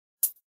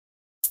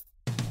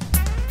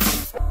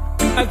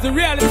As the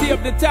reality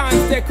of the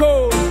times take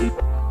hold,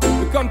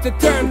 we come to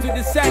terms with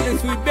the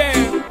sadness we bear,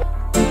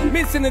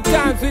 missing the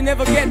times we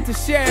never get to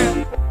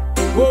share.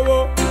 Whoa,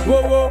 whoa,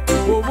 whoa, whoa,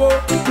 whoa, whoa,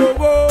 whoa,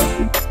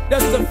 whoa.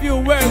 Just a few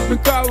words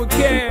because we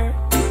care.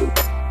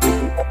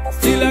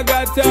 Still I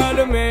got all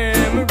the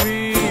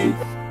memories.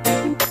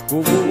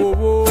 Whoa, whoa,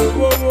 whoa, whoa,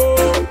 whoa,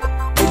 whoa.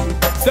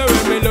 So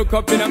when we look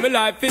up in my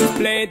life, it's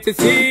plain to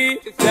see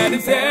that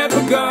it's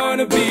never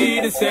gonna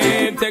be the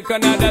same. Take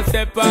another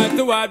step on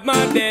toward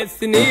my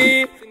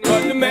destiny,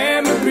 but the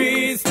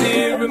memories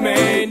still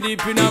remain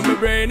deep in my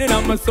brain and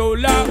on my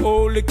soul. I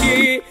hold the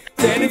key.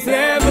 Said it's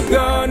never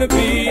gonna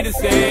be the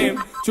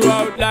same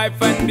throughout life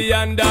and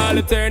beyond all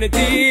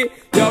eternity.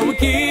 Yo, we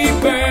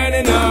keep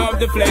burning up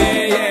the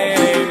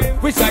flame.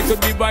 Wish I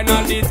could be born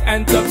on this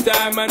end of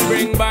time and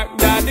bring back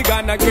that the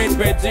gun, a great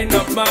virgin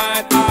of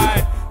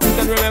mine.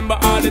 And remember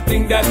all the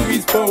things that we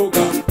spoke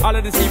of, all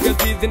of the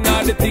secret reasons,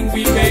 all the things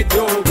we made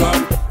joke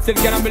of. Still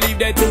cannot believe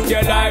they took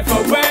your life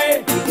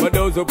away, but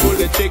those who pull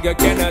the trigger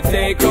cannot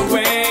take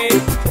away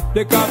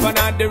the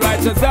covenant, the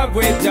righteous have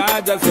with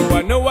Georgia. So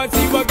I know I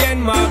see you again,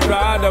 my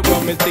brother.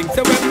 What me think?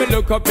 So when me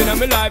look up in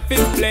my life,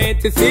 it's plain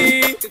to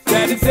see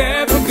that it's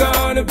never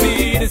gonna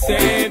be the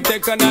same.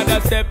 Take another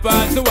step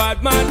on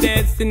toward my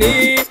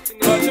destiny,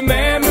 but the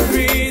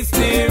memories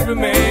still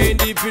remain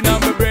deep in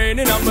my brain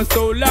and on my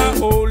soul. I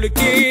hold the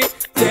key.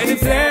 Said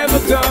it's never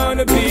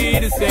gonna be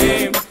the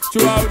same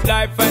throughout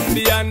life and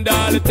beyond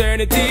all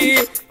eternity.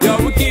 Yo,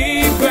 we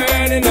keep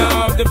burning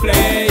up the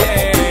flame.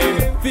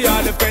 For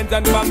all the friends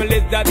and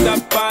families that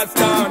have passed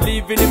on,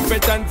 leaving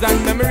impressions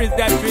and memories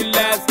that will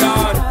last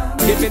on.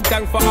 Giving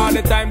thanks for all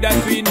the time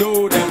that we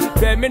know them,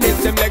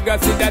 reminisce them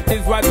legacy, that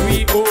is what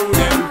we owe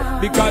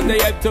them, because they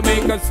help to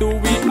make us who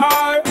we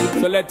are.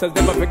 So let us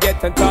never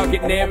forget and talk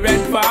it near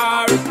and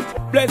far.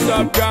 Bless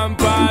up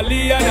Grandpa,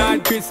 Leon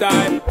and Chris,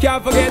 I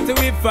can't forget to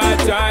if I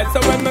try.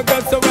 So when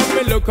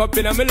we look up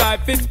in my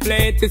life, it's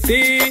plain to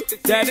see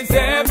that it's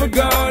never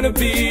gonna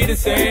be the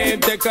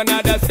same. Take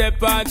another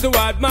step on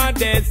toward my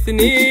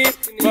destiny,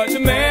 but the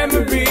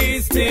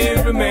memories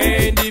still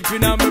remain deep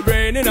in my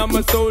brain and on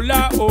my soul.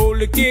 I hold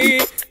the key.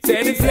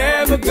 Said it's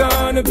never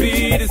gonna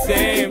be the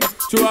same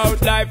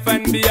throughout life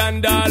and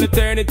beyond all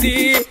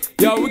eternity.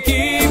 Yo, we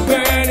keep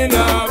burning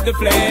up the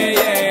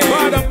flame.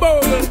 What a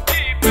bowl.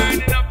 Keep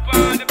burning up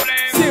all the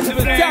flame.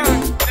 Simple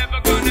time.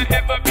 Never gonna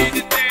ever be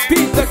the same.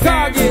 Peter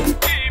Cargill.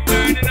 Keep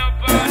burning up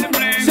all the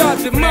flame.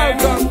 Shot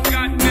Malcolm.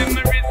 Got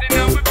memories in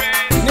our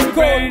brain.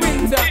 Nicole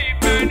Winter.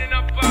 Keep burning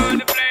up all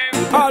the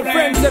flame. All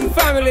friends and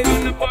families.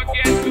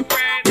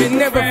 We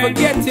never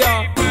forget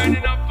y'all. Keep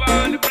burning up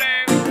all the flame.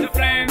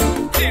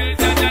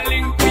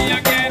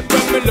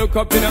 Look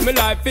up in my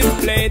life,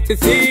 it's plain to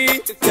see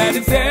that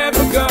it's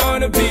never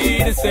gonna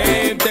be the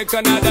same. Take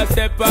another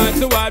step on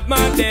toward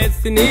my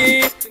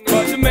destiny,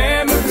 but the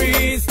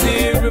memories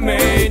still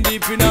remain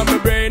deep in my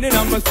brain and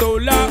on my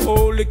soul. I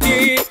hold the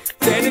key.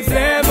 Said it's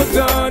never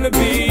gonna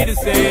be the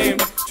same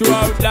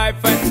throughout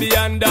life and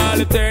beyond all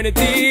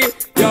eternity.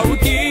 Yo, we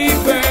keep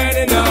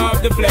burning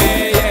up the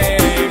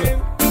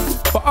flame.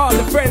 For all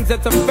the friends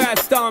that have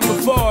passed on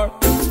before,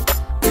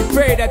 we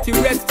pray that you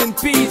rest in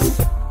peace,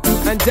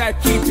 and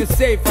that keep you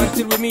safe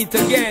until we meet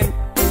again.